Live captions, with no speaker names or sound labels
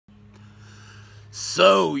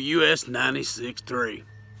So, US 96.3.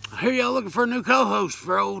 I hear y'all looking for a new co-host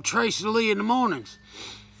for old Tracy Lee in the mornings.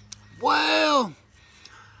 Well,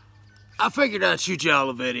 I figured I'd shoot y'all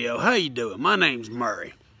a video. How you doing? My name's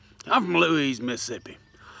Murray. I'm from Louise, Mississippi.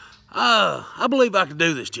 I believe I could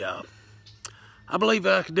do this job. I believe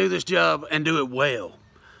I could do this job and do it well.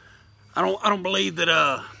 I don't believe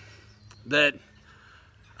that that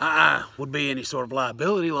I would be any sort of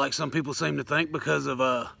liability like some people seem to think because of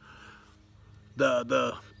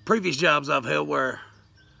the previous jobs I've held where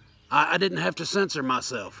I didn't have to censor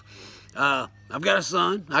myself. I've got a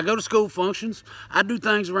son. I go to school functions. I do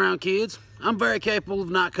things around kids. I'm very capable of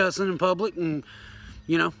not cussing in public and,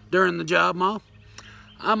 you know, during the job and all.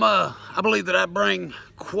 I believe that I bring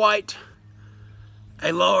quite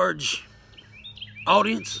a large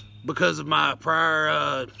audience because of my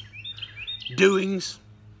prior doings,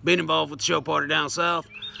 being involved with the show party down south.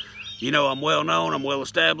 You know, I'm well known, I'm well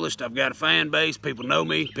established, I've got a fan base, people know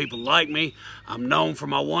me, people like me. I'm known for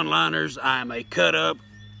my one-liners. I am a cut-up,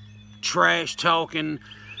 trash-talking,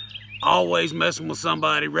 always messing with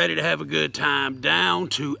somebody, ready to have a good time, down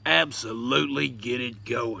to absolutely get it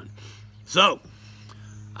going. So,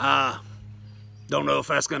 don't know if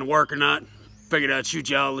that's gonna work or not. Figured I'd shoot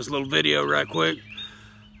y'all this little video right quick.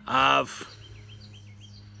 I've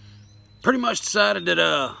pretty much decided that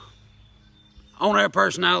on-air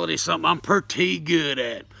personality is something I'm pretty good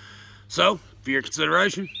at. So, for your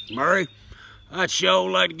consideration, Murray, I'd sure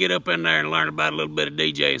like to get up in there and learn about a little bit of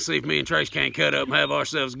DJ and see if me and Trace can't cut up and have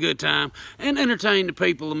ourselves a good time and entertain the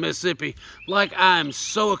people of Mississippi like I am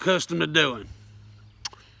so accustomed to doing.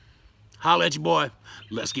 Holla at your boy.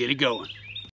 Let's get it going.